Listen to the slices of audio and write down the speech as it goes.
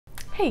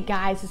Hey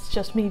guys, it's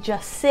just me,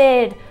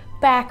 Sid,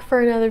 back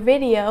for another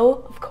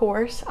video, of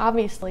course,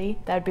 obviously.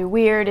 That'd be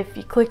weird if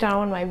you clicked on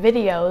one of my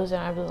videos and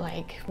I was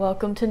like,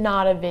 welcome to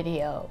not a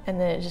video, and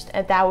then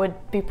that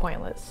would be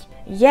pointless.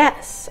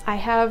 Yes, I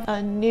have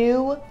a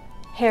new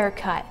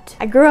haircut.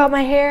 I grew out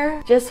my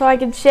hair just so I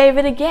could shave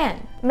it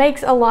again.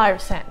 Makes a lot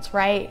of sense,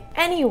 right?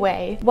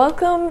 Anyway,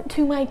 welcome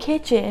to my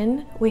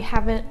kitchen. We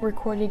haven't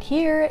recorded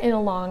here in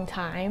a long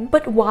time,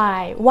 but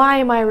why? Why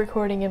am I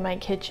recording in my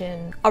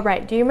kitchen? All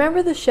right, do you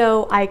remember the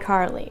show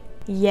iCarly?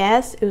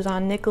 Yes, it was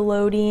on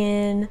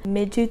Nickelodeon,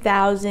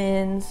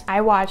 mid-2000s.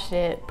 I watched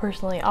it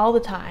personally all the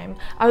time.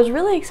 I was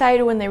really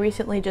excited when they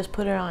recently just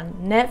put it on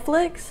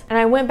Netflix, and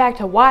I went back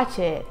to watch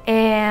it,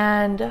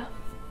 and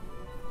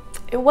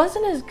it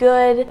wasn't as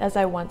good as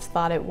I once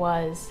thought it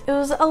was. It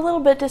was a little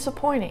bit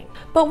disappointing.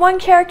 But one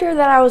character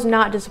that I was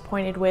not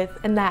disappointed with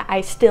and that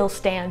I still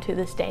stand to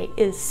this day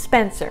is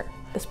Spencer.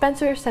 The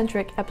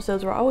Spencer-centric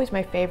episodes were always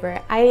my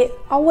favorite. I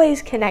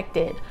always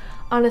connected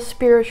on a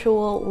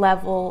spiritual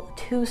level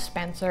to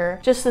Spencer.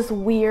 Just this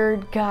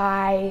weird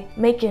guy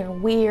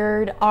making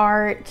weird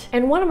art.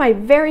 And one of my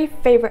very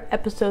favorite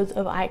episodes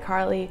of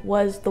iCarly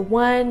was the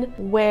one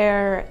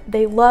where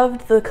they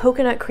loved the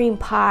coconut cream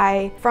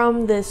pie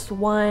from this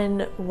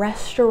one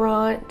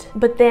restaurant,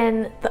 but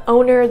then the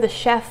owner, the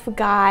chef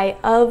guy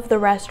of the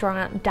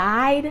restaurant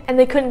died and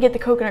they couldn't get the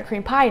coconut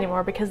cream pie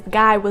anymore because the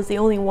guy was the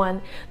only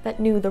one that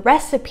knew the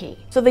recipe.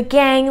 So the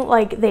gang,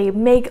 like, they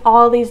make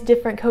all these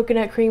different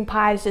coconut cream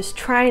pies,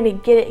 just trying to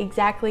get it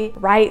exactly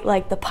right,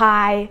 like the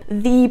pie,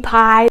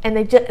 and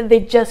they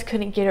just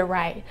couldn't get it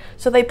right.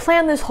 So they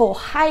planned this whole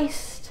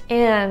heist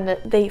and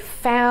they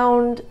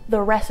found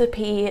the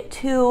recipe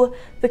to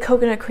the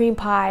coconut cream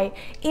pie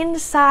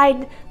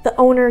inside the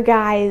owner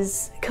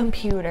guy's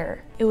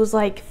computer. It was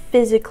like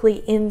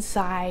physically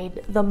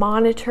inside the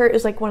monitor. It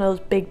was like one of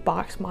those big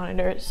box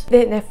monitors.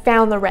 They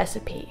found the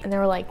recipe and they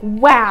were like,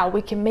 wow,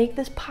 we can make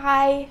this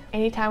pie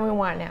anytime we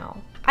want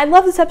now. I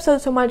love this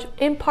episode so much,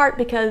 in part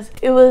because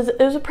it was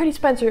a pretty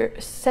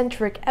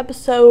Spencer-centric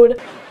episode.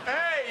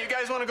 Hey, you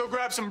guys want to go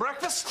grab some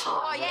breakfast?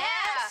 Oh, yeah!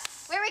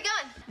 Where are we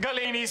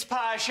going? Galini's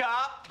Pie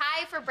Shop.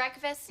 Pie for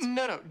breakfast?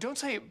 No, don't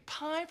say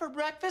pie for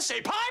breakfast.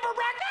 Say pie for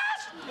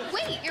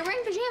breakfast! Wait, you're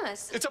wearing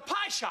pajamas. It's a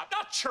pie shop,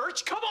 not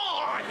church. Come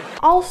on!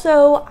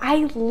 Also,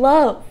 I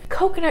love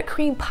coconut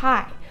cream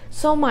pie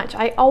so much.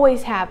 I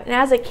always have. And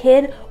as a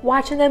kid,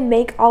 watching them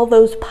make all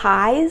those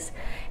pies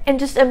and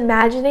just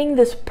imagining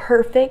this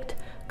perfect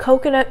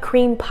coconut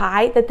cream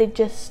pie that they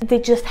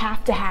just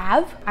have to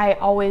have. I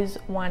always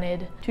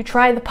wanted to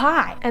try the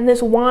pie, and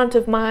this want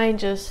of mine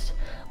just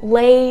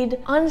laid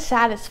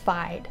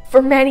unsatisfied for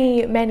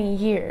many, many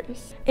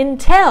years.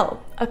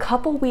 Until a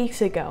couple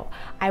weeks ago,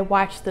 I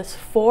watched this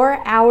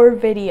 4-hour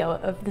video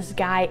of this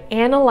guy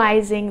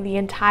analyzing the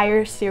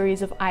entire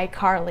series of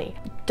iCarly.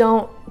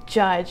 Don't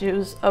judge, it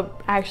was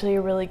actually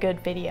a really good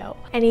video.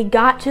 And he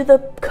got to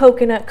the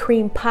coconut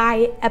cream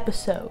pie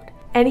episode,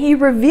 and he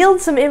revealed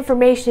some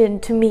information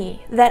to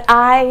me that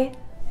I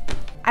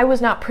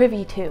was not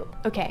privy to.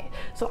 Okay,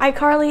 so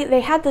iCarly, they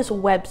had this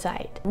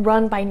website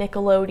run by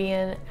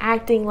Nickelodeon,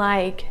 acting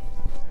like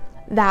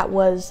that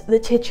was the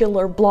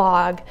titular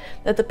blog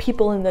that the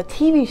people in the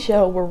TV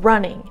show were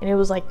running, and it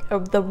was like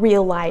the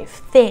real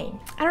life thing.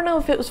 I don't know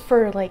if it was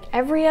for like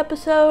every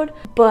episode,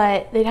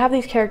 but they'd have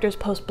these characters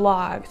post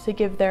blogs to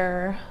give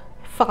their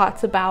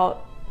thoughts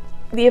about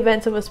the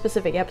events of a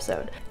specific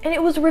episode. And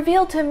it was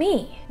revealed to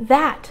me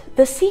that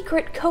the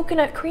secret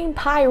coconut cream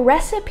pie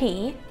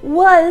recipe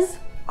was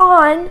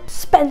on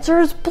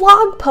Spencer's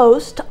blog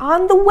post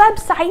on the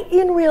website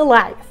in real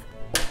life.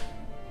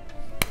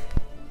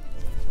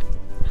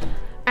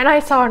 And I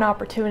saw an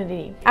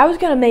opportunity. I was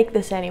gonna make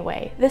this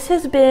anyway. This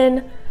has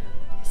been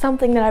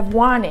something that I've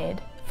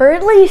wanted for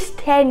at least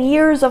 10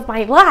 years of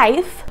my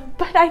life,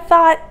 but I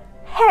thought,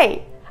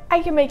 hey,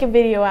 I can make a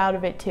video out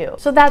of it too.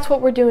 So that's what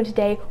we're doing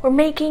today. We're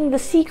making the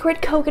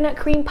secret coconut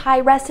cream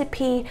pie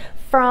recipe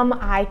from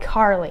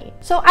iCarly.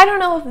 So I don't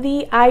know if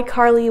the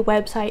iCarly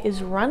website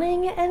is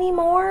running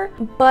anymore,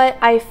 but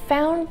I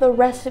found the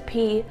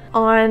recipe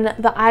on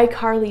the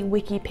iCarly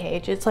wiki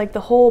page. It's like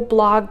the whole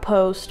blog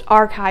post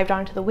archived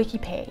onto the wiki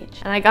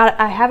page. And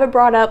I have it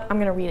brought up. I'm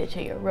gonna read it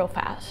to you real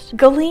fast.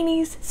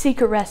 Galini's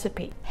secret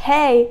recipe.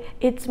 Hey,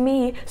 it's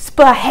me,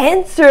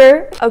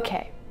 Spencer.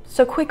 Okay,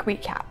 so quick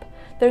recap.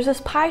 There's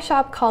this pie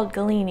shop called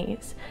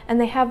Galini's, and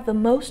they have the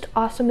most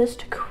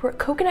awesomest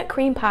coconut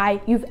cream pie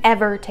you've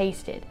ever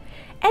tasted.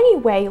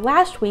 Anyway,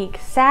 last week,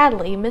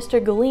 sadly,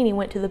 Mr. Galini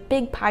went to the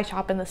big pie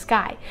shop in the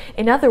sky.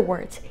 In other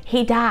words,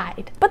 he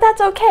died. But that's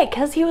okay,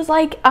 because he was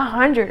like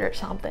 100 or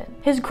something.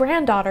 His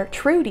granddaughter,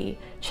 Trudy,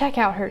 check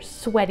out her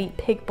sweaty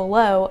pic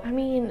below. I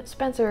mean,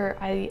 Spencer,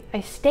 I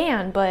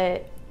stand,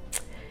 but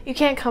you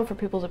can't come for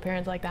people's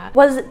appearance like that.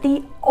 Was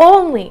the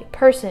only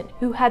person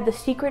who had the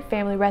secret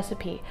family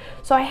recipe,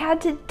 so I had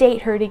to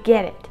date her to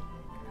get it.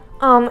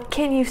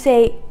 Can you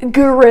say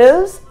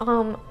gurus?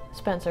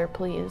 Spencer,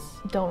 please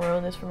don't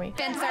ruin this for me.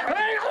 Spencer.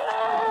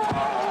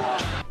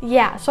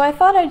 Yeah, so I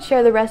thought I'd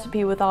share the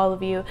recipe with all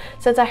of you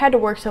since I had to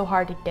work so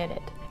hard to get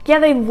it. Yeah,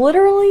 they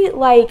literally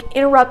like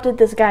interrupted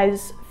this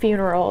guy's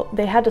funeral.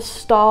 They had to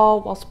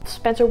stall while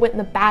Spencer went in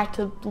the back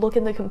to look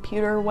in the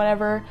computer or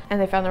whatever, and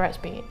they found the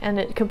recipe, and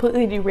it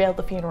completely derailed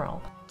the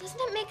funeral. Doesn't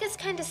it make us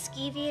kind of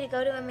skeevy to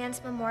go to a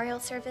man's memorial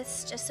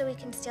service just so we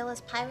can steal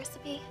his pie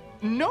recipe?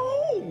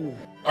 No!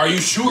 Are you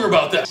sure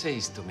about that?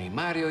 Says to me,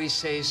 Mario, he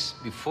says,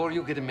 before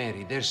you get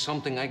married, there's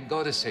something I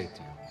gotta say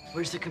to you.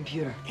 Where's the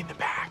computer? In the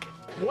back.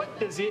 What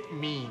does it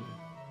mean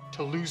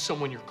to lose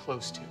someone you're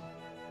close to?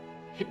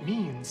 It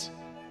means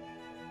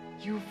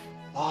you've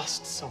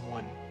lost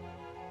someone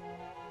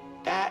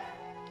that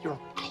you're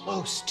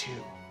close to.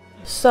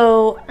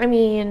 So, I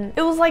mean,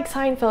 it was like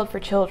Seinfeld for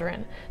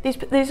children.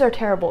 These are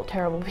terrible,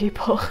 terrible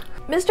people.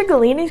 Mr.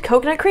 Galini's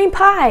coconut cream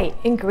pie.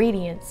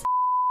 Ingredients.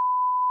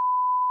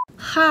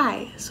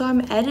 Hi, so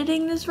I'm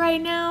editing this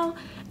right now,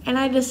 and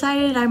I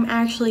decided I'm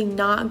actually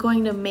not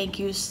going to make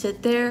you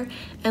sit there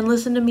and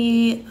listen to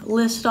me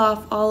list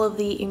off all of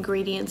the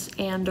ingredients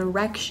and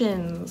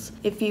directions.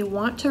 If you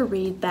want to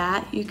read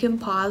that, you can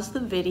pause the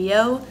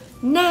video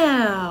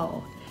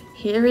now.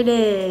 Here it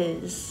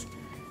is.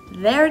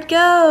 There it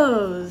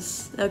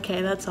goes.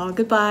 Okay, that's all.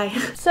 Goodbye.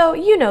 So,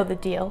 you know the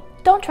deal.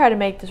 Don't try to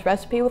make this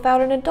recipe without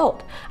an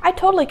adult. I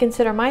totally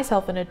consider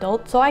myself an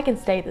adult, so I can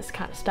say this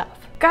kind of stuff.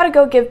 Gotta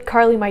go give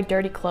Carly my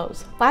dirty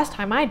clothes. Last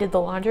time I did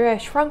the laundry, I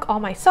shrunk all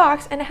my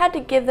socks and had to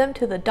give them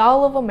to the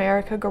Doll of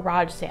America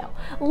garage sale.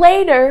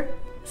 Later,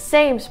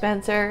 same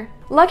Spencer.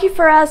 Lucky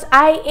for us,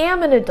 I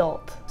am an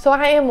adult, so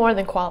I am more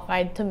than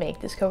qualified to make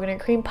this coconut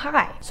cream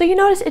pie. So you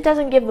notice it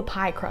doesn't give the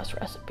pie crust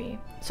recipe.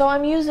 So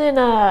I'm using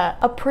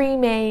a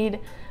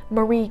pre-made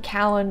Marie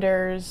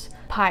Callender's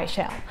pie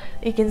shell.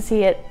 You can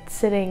see it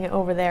sitting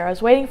over there. I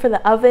was waiting for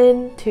the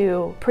oven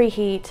to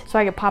preheat so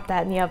I could pop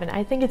that in the oven.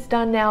 I think it's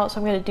done now, so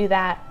I'm gonna do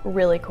that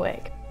really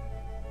quick.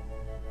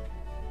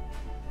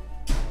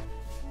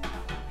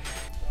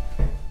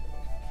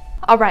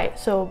 All right,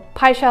 so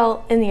pie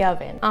shell in the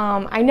oven.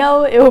 I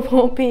know it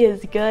won't be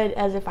as good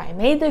as if I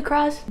made the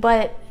crust,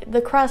 but the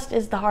crust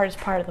is the hardest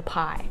part of the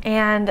pie.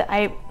 And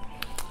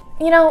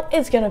you know,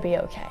 it's gonna be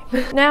okay.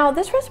 Now,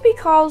 this recipe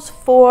calls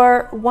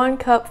for 1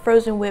 cup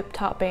frozen whip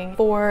topping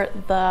for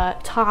the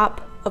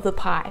top of the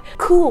pie.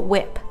 Cool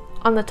Whip.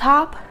 On the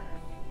top,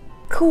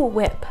 Cool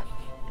Whip.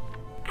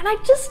 And I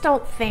just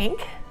don't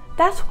think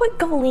that's what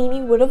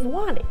Galini would have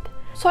wanted.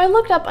 So I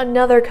looked up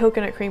another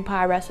coconut cream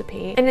pie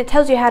recipe, and it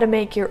tells you how to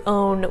make your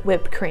own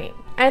whipped cream.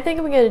 And I think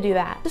I'm gonna do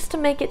that, just to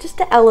make it, just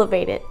to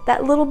elevate it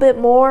that little bit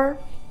more.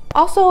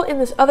 Also, in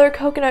this other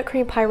coconut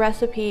cream pie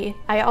recipe,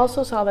 I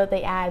also saw that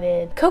they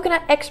added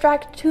coconut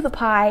extract to the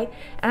pie,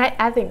 and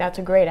I think that's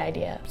a great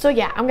idea. So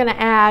yeah, I'm gonna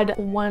add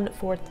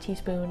 1/4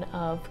 teaspoon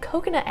of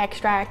coconut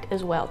extract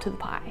as well to the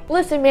pie.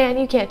 Listen, man,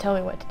 you can't tell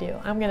me what to do.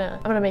 I'm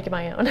gonna make it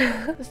my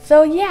own.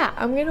 So yeah,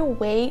 I'm gonna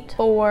wait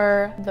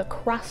for the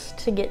crust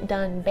to get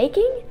done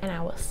baking, and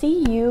I will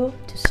see you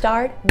to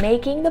start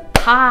making the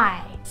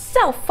pie.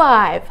 So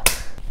 5.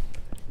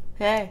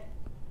 Hey.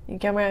 You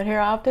come around here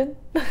often?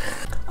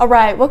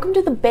 Alright, welcome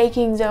to the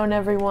baking zone,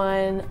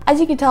 everyone. As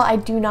you can tell, I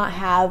do not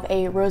have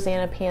a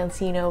Rosanna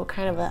Pansino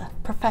kind of a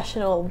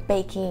professional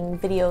baking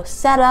video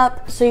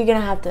setup, so you're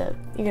gonna have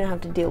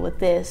to deal with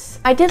this.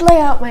 I did lay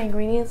out my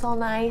ingredients all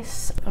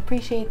nice,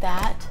 appreciate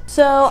that.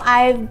 So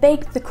I've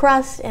baked the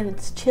crust and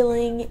it's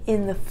chilling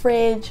in the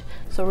fridge,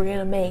 so we're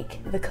gonna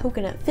make the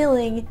coconut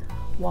filling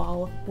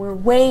while we're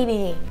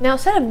waiting. Now,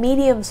 set a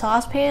medium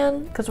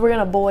saucepan because we're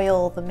gonna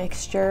boil the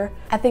mixture.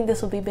 I think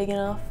this will be big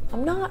enough.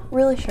 I'm not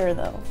really sure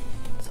though.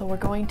 So we're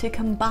going to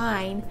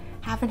combine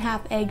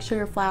 1/2 egg,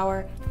 sugar,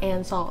 flour,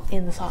 and salt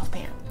in the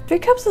saucepan. 3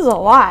 cups is a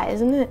lot,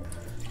 isn't it?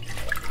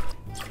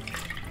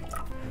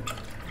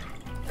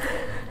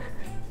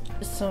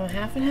 Just some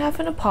 1/2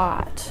 in a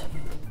pot.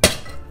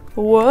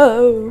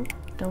 Whoa.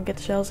 Don't get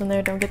the shells in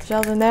there, don't get the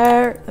shells in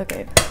there.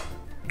 Okay.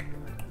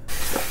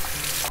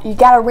 You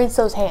gotta rinse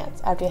those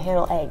hands after you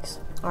handle eggs,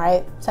 all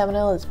right?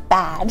 Salmonella is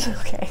bad,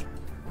 okay.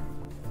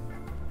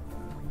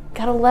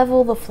 Gotta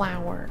level the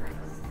flour.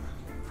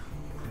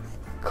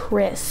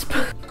 Crisp.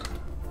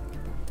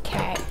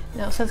 Okay,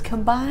 now it says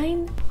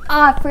combine.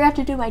 Ah, I forgot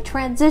to do my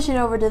transition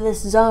over to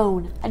this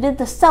zone. I did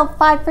the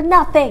self-5 for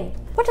nothing.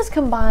 What does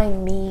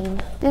combine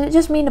mean? Did it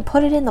just mean to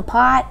put it in the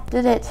pot?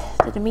 Did it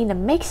mean to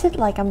mix it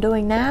like I'm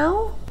doing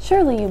now?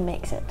 Surely you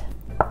mix it.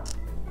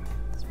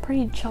 It's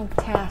pretty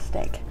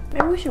chunk-tastic.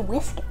 Maybe we should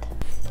whisk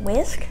it.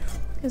 Whisk?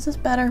 Is this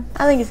better?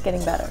 I think it's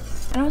getting better.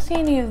 I don't see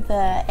any of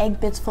the egg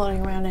bits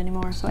floating around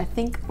anymore, so I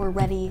think we're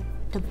ready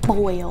to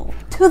boil.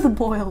 To the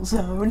boil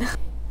zone.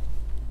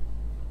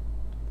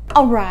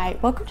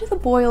 Alright, welcome to the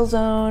boil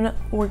zone.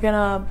 We're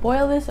gonna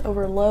boil this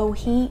over low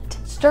heat.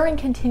 Stirring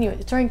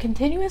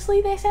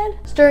continuously, they said?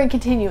 Stirring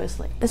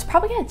continuously. This is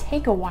probably gonna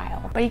take a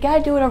while, but you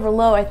gotta do it over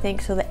low, I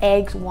think, so the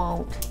eggs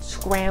won't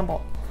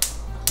scramble.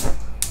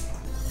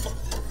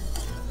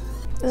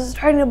 Is it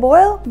starting to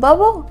boil?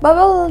 Bubble?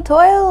 Bubble,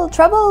 toil,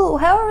 trouble,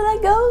 however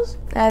that goes?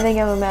 I think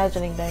I'm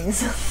imagining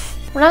things.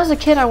 When I was a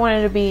kid, I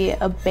wanted to be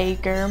a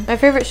baker. My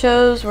favorite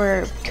shows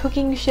were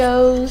cooking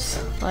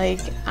shows, like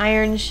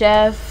Iron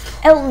Chef,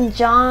 Elton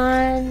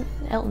John,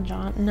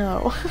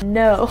 no.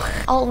 No.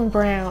 Alton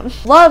Brown.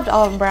 Loved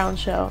Alton Brown's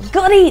show.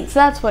 Good Eats,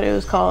 that's what it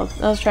was called.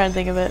 I was trying to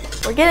think of it.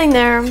 We're getting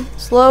there.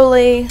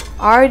 Slowly,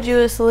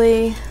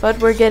 arduously, but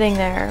we're getting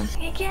there.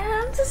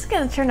 Yeah, I'm just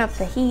gonna turn up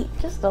the heat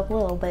just a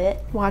little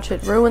bit. Watch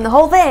it ruin the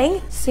whole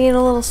thing. Seeing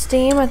a little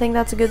steam, I think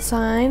that's a good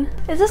sign.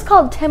 Is this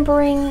called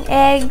tempering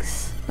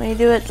eggs? When you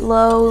do it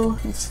low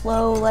and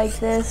slow like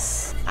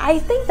this. I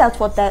think that's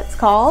what that's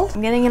called.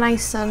 I'm getting a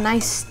nice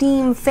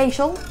steam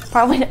facial.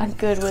 Probably not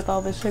good with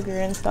all the sugar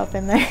and stuff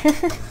in there.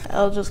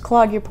 It'll just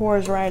clog your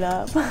pores right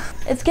up.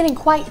 It's getting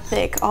quite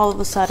thick all of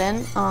a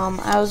sudden.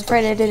 I was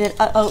afraid I did it,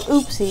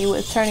 oopsie,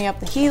 with turning up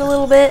the heat a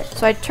little bit.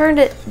 So I turned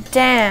it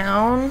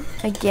down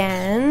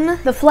again.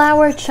 The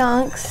flour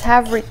chunks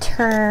have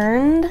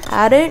returned.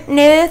 I don't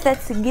know if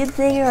that's a good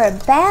thing or a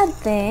bad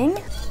thing.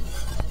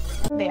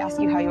 They ask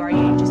you how you are,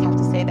 you just have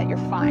to say that you're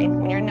fine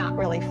when you're not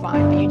really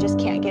fine, but you just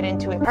can't get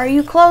into it. Are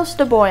you close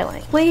to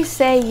boiling? Please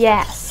say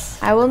yes.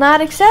 I will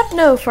not accept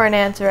no for an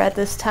answer at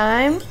this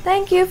time.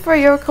 Thank you for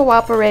your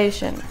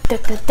cooperation.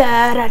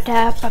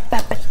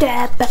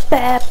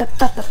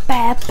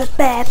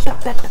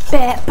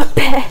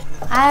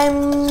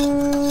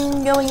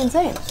 I'm going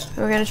insane.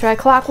 We're gonna try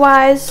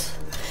clockwise,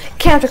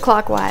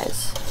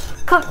 counterclockwise,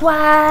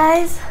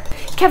 clockwise,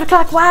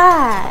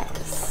 counterclockwise.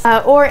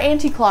 Or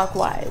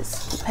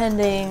anti-clockwise,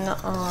 depending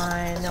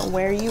on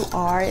where you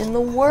are in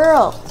the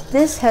world.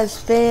 This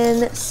has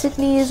been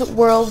Sydney's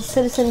World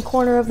Citizen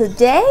Corner of the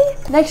Day.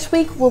 Next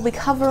week, we'll be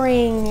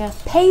covering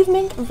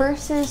pavement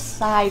versus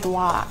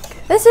sidewalk.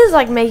 This is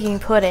like making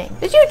pudding.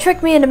 Did you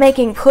trick me into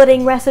making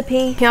pudding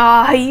recipe?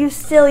 Aw, you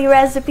silly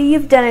recipe,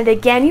 you've done it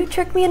again. You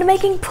tricked me into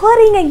making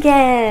pudding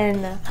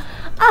again.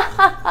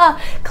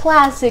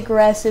 Classic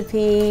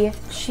recipe.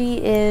 She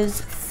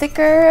is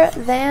thicker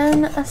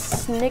than a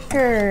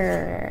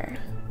Snicker.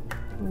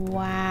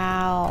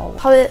 Wow.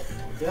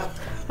 Yeah.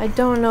 I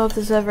don't know if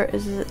this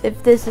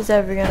is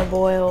ever gonna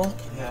boil.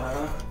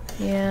 Yeah.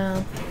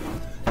 Yeah.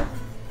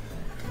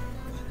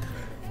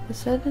 It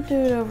said to do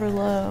it over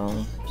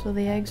low, so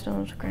the eggs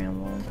don't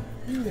scramble.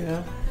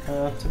 Yeah.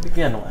 To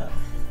begin with.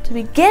 To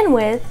begin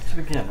with? To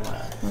begin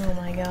with. Oh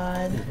my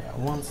god. Yeah.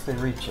 Once they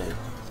reach a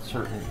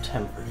certain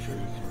temperature,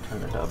 you can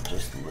turn it up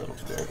just a little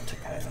bit to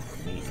kind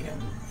of medium.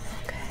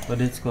 Okay.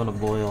 But it's going to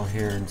boil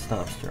here and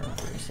stop stirring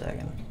for a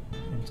second.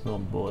 It's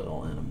going to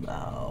boil in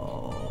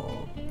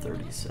about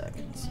 30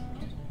 seconds.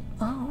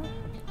 Oh,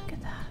 look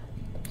at that.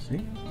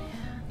 See?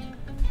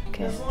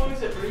 Okay. As long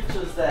as it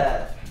reaches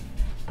that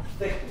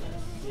thickness,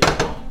 you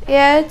know?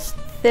 Yeah, it's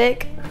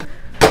thick.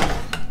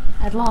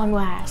 At long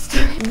last.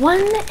 1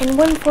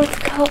 1/4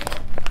 cup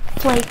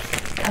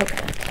flaked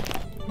coconut.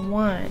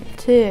 1,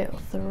 2,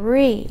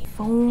 3,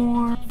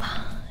 4,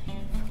 5.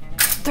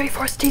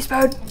 3/4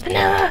 teaspoon.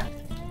 Vanilla.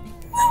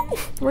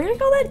 We're gonna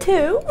call that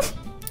 2.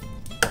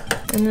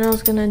 And then I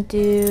was gonna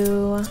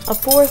do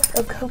 1/4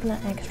 of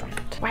coconut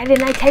extract. Why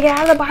didn't I take it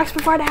out of the box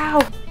before now?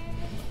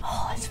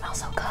 Oh, it smells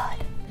so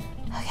good.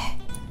 Okay.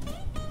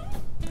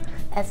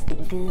 That's the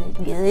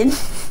good.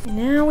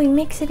 Now we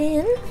mix it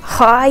in.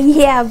 Oh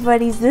yeah,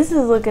 buddies, this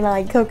is looking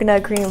like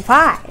coconut cream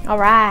pie. All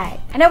right.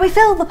 And now we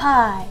fill the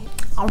pie.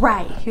 All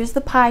right, here's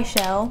the pie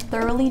shell,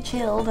 thoroughly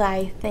chilled,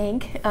 I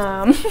think.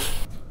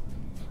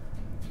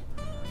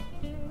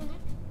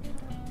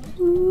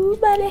 Ooh,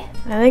 buddy.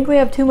 I think we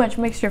have too much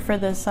mixture for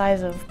this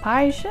size of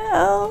pie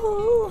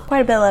shell.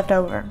 Quite a bit left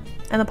over,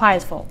 and the pie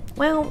is full.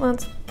 Well,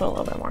 let's put a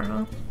little bit more,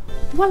 huh?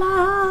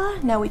 Voila!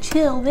 Now we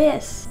chill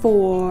this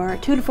for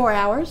 2 to 4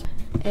 hours.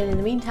 And in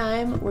the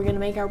meantime, we're gonna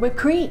make our whipped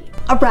cream.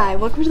 All right,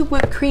 welcome to the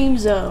whipped cream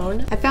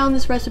zone. I found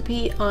this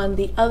recipe on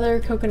the other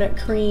coconut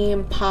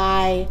cream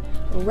pie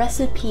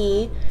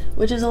recipe,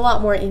 which is a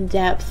lot more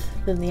in-depth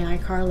than the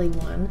iCarly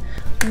one.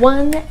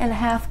 1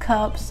 1/2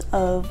 cups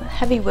of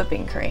heavy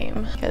whipping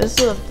cream. Okay, this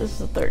is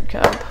the 3rd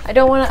cup.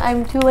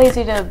 I'm too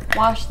lazy to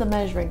wash the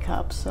measuring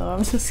cups, so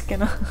I'm just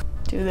gonna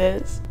do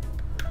this.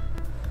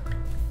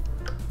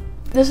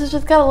 This has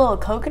just got a little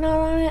coconut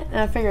on it,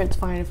 and I figure it's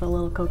fine if a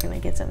little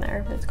coconut gets in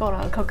there. It's going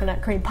on a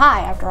coconut cream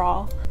pie after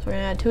all. So we're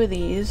gonna add 2 of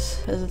these,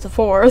 because it's a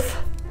 4th.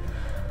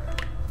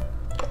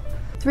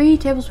 3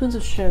 tablespoons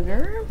of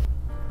sugar.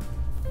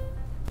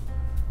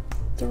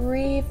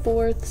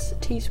 3/4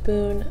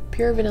 teaspoon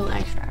pure vanilla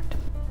extract.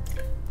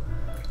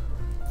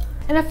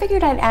 And I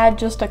figured I'd add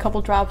just a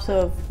couple drops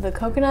of the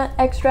coconut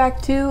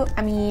extract too.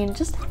 I mean,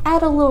 just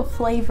add a little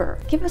flavor.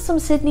 Give us some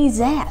Sydney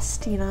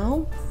zest, you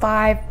know?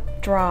 5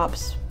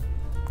 drops.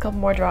 Couple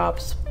more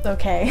drops.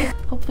 Okay.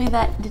 Hopefully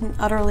that didn't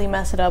utterly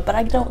mess it up, but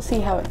I don't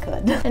see how it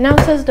could. And now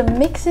it says to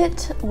mix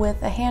it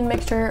with a hand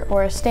mixer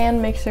or a stand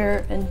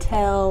mixer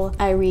until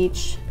I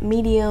reach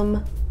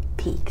medium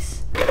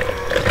peaks.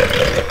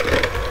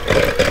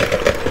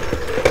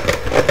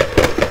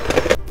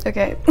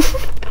 Okay.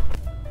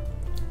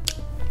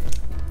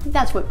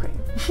 That's whipped cream.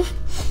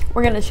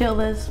 We're gonna chill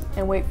this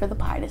and wait for the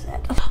pie to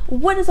set.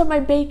 What is up,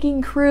 my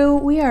baking crew?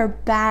 We are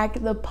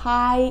back. The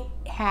pie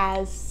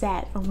has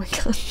set. Oh my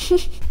god.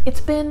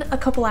 It's been a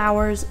couple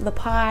hours. The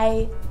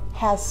pie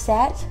has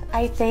set,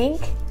 I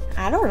think.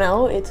 I don't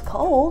know, it's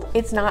cold.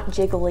 It's not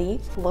jiggly,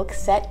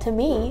 looks set to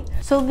me.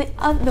 So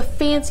the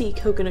fancy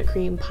coconut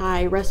cream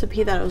pie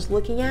recipe that I was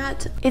looking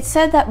at, it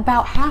said that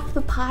about half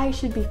the pie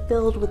should be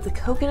filled with the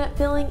coconut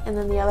filling and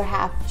then the other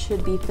half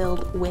should be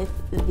filled with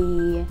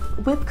the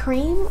whipped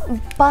cream.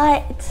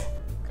 But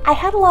I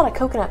had a lot of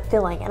coconut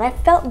filling and I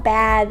felt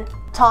bad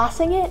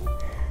tossing it.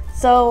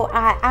 So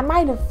I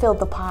might have filled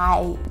the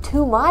pie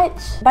too much,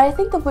 but I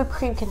think the whipped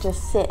cream can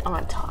just sit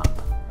on top.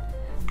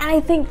 And I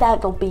think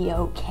that'll be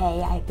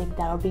okay. I think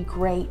that'll be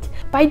great.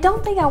 But I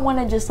don't think I want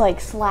to just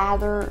like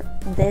slather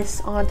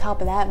this on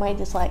top of that. It might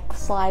just like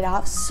slide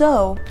off.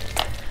 So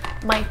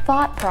my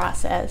thought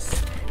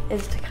process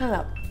is to kind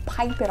of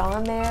pipe it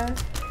on there,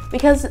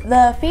 because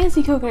the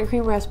fancy coconut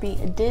cream recipe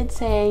did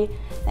say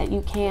that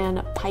you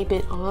can pipe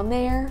it on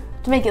there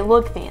to make it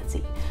look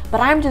fancy.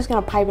 But I'm just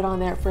gonna pipe it on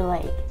there for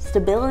like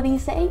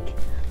stability's sake.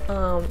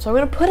 So I'm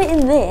gonna put it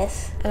in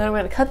this and then I'm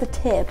gonna cut the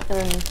tip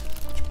and then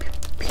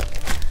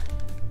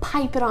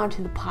pipe it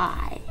onto the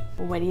pie.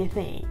 What do you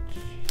think?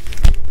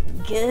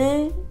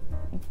 Good?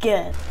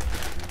 Good.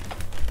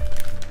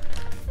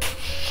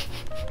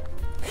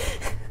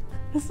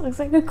 This looks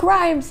like a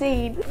crime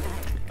scene.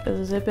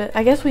 Zip it.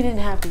 I guess we didn't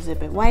have to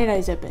zip it. Why did I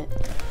zip it?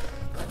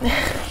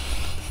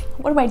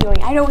 What am I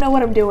doing? I don't know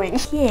what I'm doing.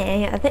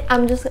 Yeah, I think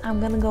I'm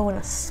gonna go in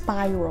a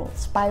spiral.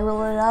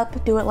 Spiral it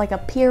up, do it like a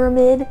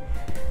pyramid.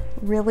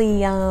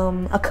 Really,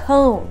 a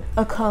cone.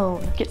 A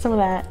cone. Get some of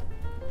that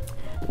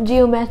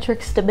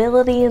geometric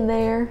stability in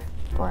there.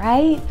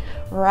 Right?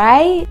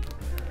 Right?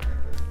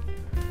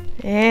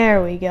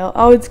 There we go.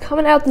 Oh, it's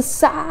coming out the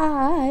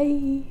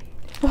side.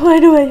 Why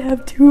do I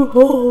have two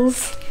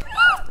holes?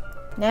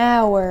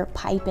 Now we're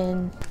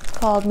piping. It's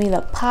called me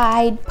the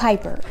Pied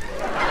Piper.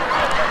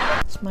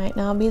 This might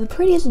not be the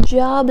prettiest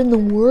job in the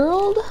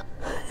world.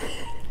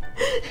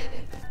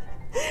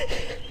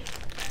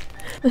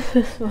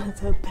 This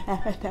was a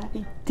bad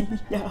idea.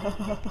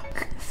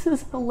 This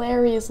is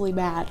hilariously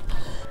bad.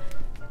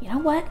 You know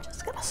what?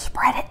 Just gonna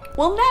spread it.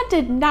 Well, that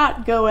did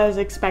not go as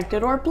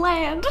expected or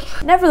planned.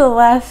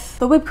 Nevertheless,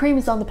 the whipped cream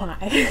is on the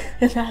pie.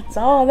 And that's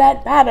all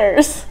that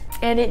matters.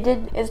 And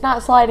it's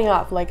not sliding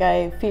off like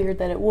I feared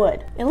that it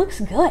would. It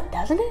looks good,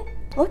 doesn't it?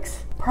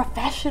 Looks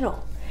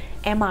professional.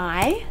 Am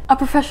I a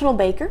professional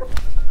baker?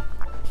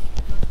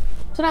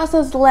 So now it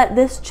says to let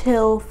this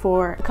chill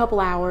for a couple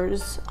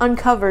hours,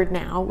 uncovered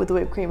now with the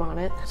whipped cream on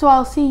it. So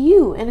I'll see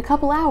you in a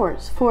couple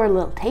hours for a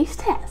little taste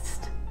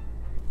test.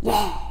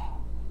 Yeah.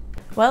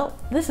 Well,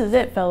 this is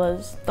it,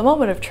 fellas. The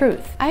moment of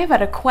truth. I have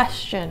had a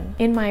question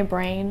in my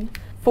brain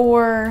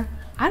for,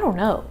 I don't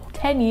know,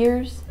 10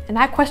 years. And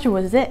that question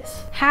was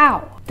this: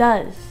 how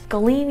does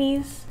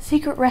Galini's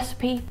secret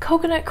recipe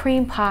coconut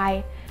cream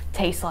pie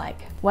taste like?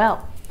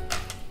 Well,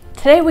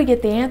 today we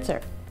get the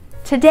answer.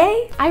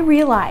 Today, I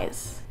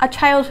realize a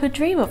childhood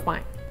dream of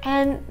mine.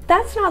 And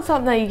that's not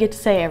something that you get to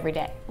say every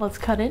day. Let's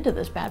cut into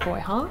this bad boy,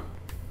 huh?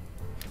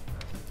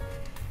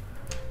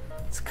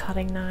 It's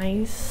cutting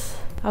nice.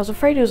 I was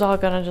afraid it was all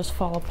gonna just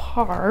fall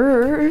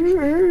apart.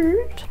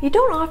 You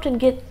don't often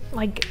get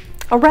like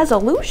a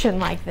resolution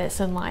like this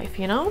in life,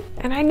 you know?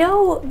 And I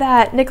know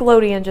that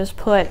Nickelodeon just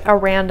put a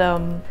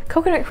random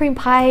coconut cream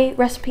pie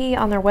recipe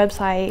on their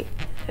website.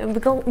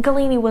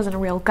 Galini wasn't a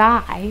real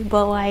guy,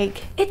 but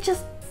like, it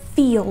just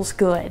feels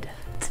good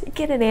to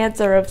get an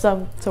answer of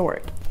some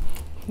sort.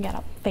 You got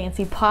a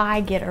fancy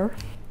pie getter.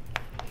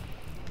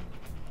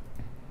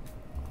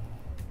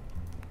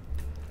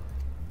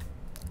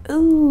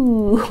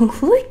 Ooh,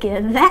 look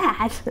at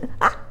that.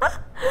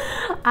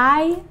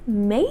 I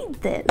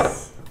made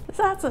this.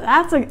 That's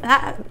you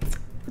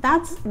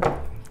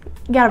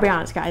gotta be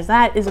honest, guys,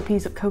 that is a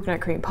piece of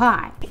coconut cream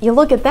pie. You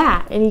look at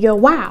that and you go,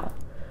 wow,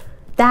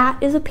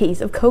 that is a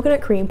piece of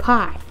coconut cream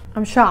pie.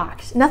 I'm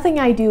shocked. Nothing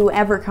I do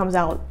ever comes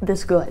out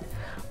this good.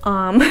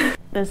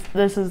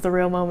 This is the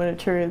real moment of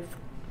truth.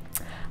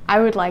 I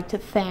would like to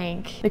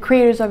thank the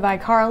creators of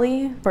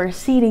iCarly for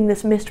seeding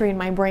this mystery in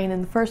my brain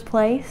in the first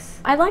place.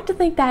 I'd like to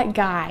thank that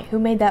guy who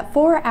made that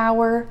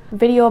 4-hour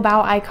video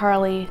about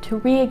iCarly to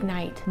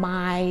reignite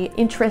my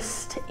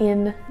interest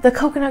in the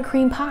coconut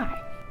cream pie.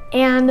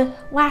 And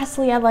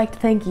lastly, I'd like to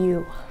thank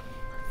you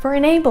for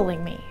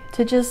enabling me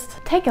to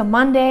just take a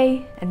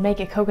Monday and make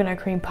a coconut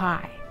cream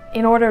pie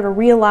in order to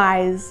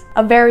realize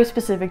a very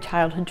specific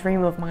childhood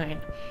dream of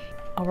mine.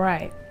 All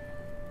right.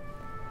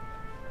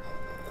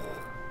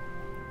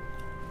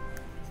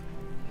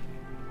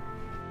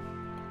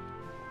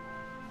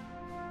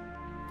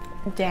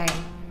 Dang,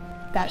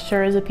 that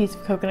sure is a piece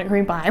of coconut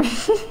cream pie.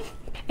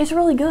 It's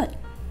really good.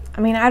 I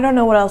mean, I don't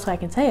know what else I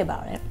can say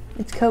about it.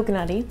 It's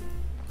coconutty.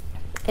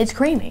 It's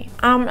creamy.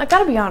 I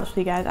gotta be honest with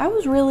you guys, I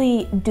was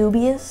really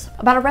dubious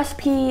about a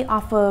recipe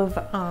off of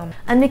a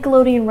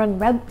Nickelodeon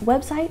run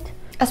website,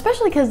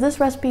 especially because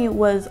this recipe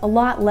was a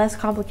lot less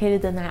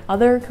complicated than that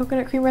other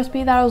coconut cream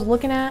recipe that I was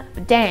looking at.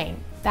 But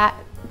dang,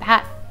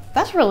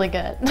 that's really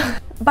good.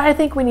 But I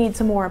think we need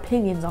some more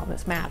opinions on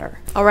this matter.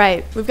 All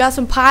right, we've got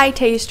some pie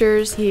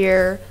tasters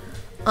here.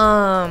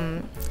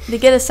 to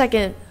get a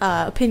second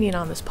opinion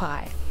on this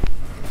pie.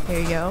 Here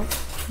you go.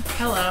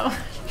 Hello.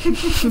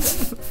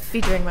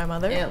 Featuring my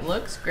mother. It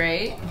looks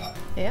great.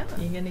 Yeah.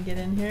 You gonna get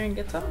in here and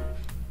get some?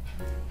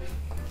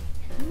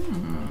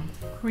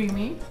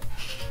 Creamy.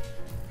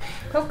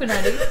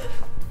 Coconutty.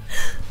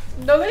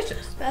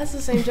 Delicious. That's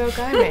the same joke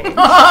I made.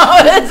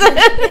 Oh, that's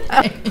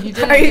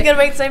it. Are you gonna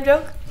make the same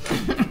joke?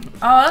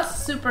 Oh,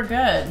 that's super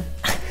good.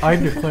 I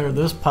declare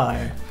this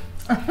pie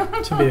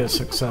to be a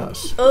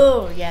success.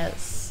 Oh,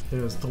 yes.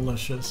 It was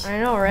delicious. I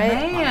know,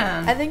 right?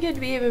 Man. I think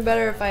it'd be even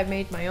better if I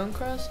made my own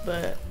crust,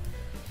 but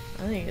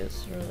I think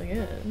it's really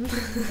good.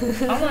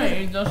 I'm gonna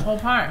eat this whole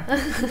pie.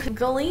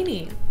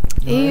 Galini.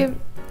 He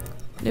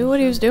knew what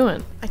he was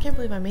doing. I can't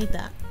believe I made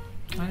that.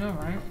 I know,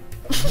 right?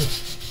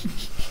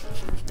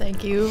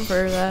 Thank you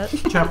for that.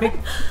 Choppy?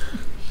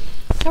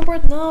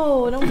 Chopworth,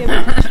 no, don't give me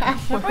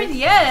Chopworth.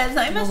 Yes,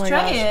 I must my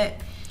try gosh. it.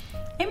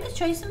 I must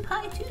try some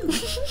pie too.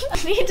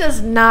 He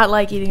does not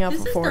like eating off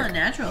This a is fork. not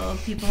natural,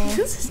 people.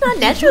 This is not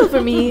natural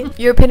for me.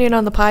 Your opinion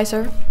on the pie,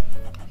 sir?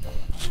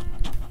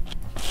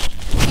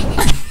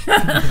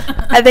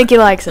 I think he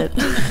likes it.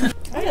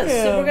 That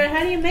is super good.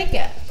 How do you make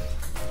it?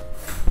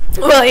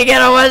 Well, you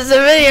gotta watch the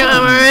video,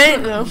 am I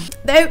right? No.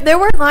 They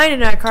weren't lying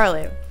in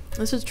iCarly.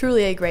 This is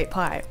truly a great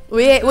pie.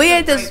 We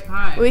ate this.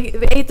 pie. We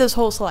ate this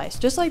whole slice,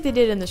 just like they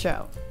did in the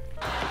show.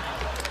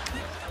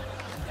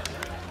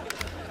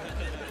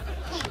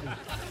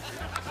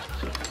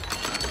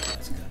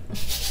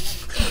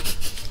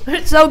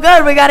 It's so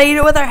good, we gotta eat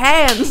it with our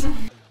hands.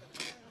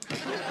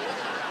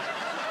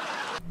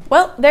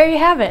 Well, there you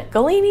have it.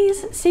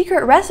 Galini's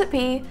secret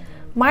recipe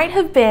might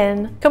have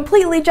been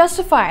completely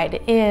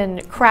justified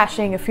in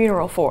crashing a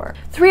funeral for.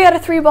 3 out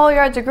of 3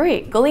 Boyards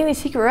agree. Galini's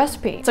secret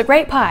recipe. It's a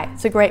great pie.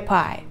 It's a great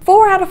pie.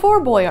 4 out of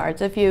 4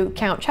 Boyards if you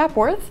count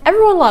Chapworth.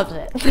 Everyone loves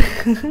it.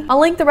 I'll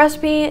link the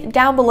recipe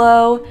down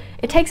below.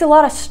 It takes a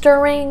lot of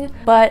stirring,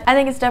 but I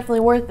think it's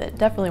definitely worth it.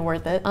 Definitely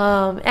worth it.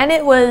 And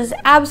it was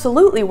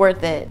absolutely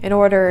worth it in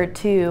order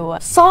to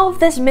solve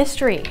this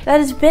mystery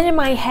that has been in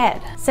my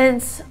head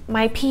since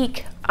my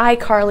peak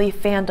iCarly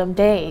fandom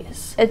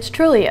days. It's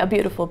truly a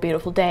beautiful,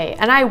 beautiful day,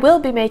 and I will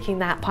be making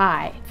that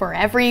pie for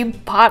every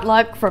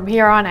potluck from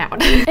here on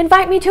out.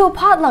 Invite me to a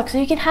potluck so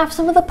you can have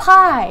some of the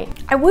pie.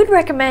 I would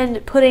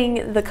recommend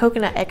putting the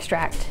coconut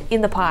extract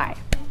in the pie,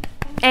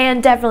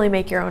 and definitely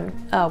make your own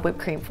whipped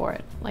cream for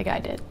it, like I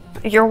did.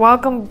 You're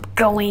welcome,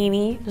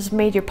 Galini. Just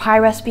made your pie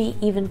recipe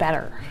even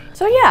better.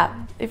 So yeah,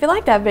 if you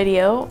liked that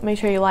video, make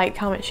sure you like,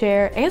 comment,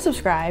 share, and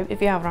subscribe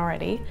if you haven't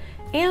already,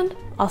 and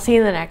I'll see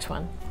you in the next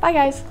one. Bye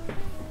guys.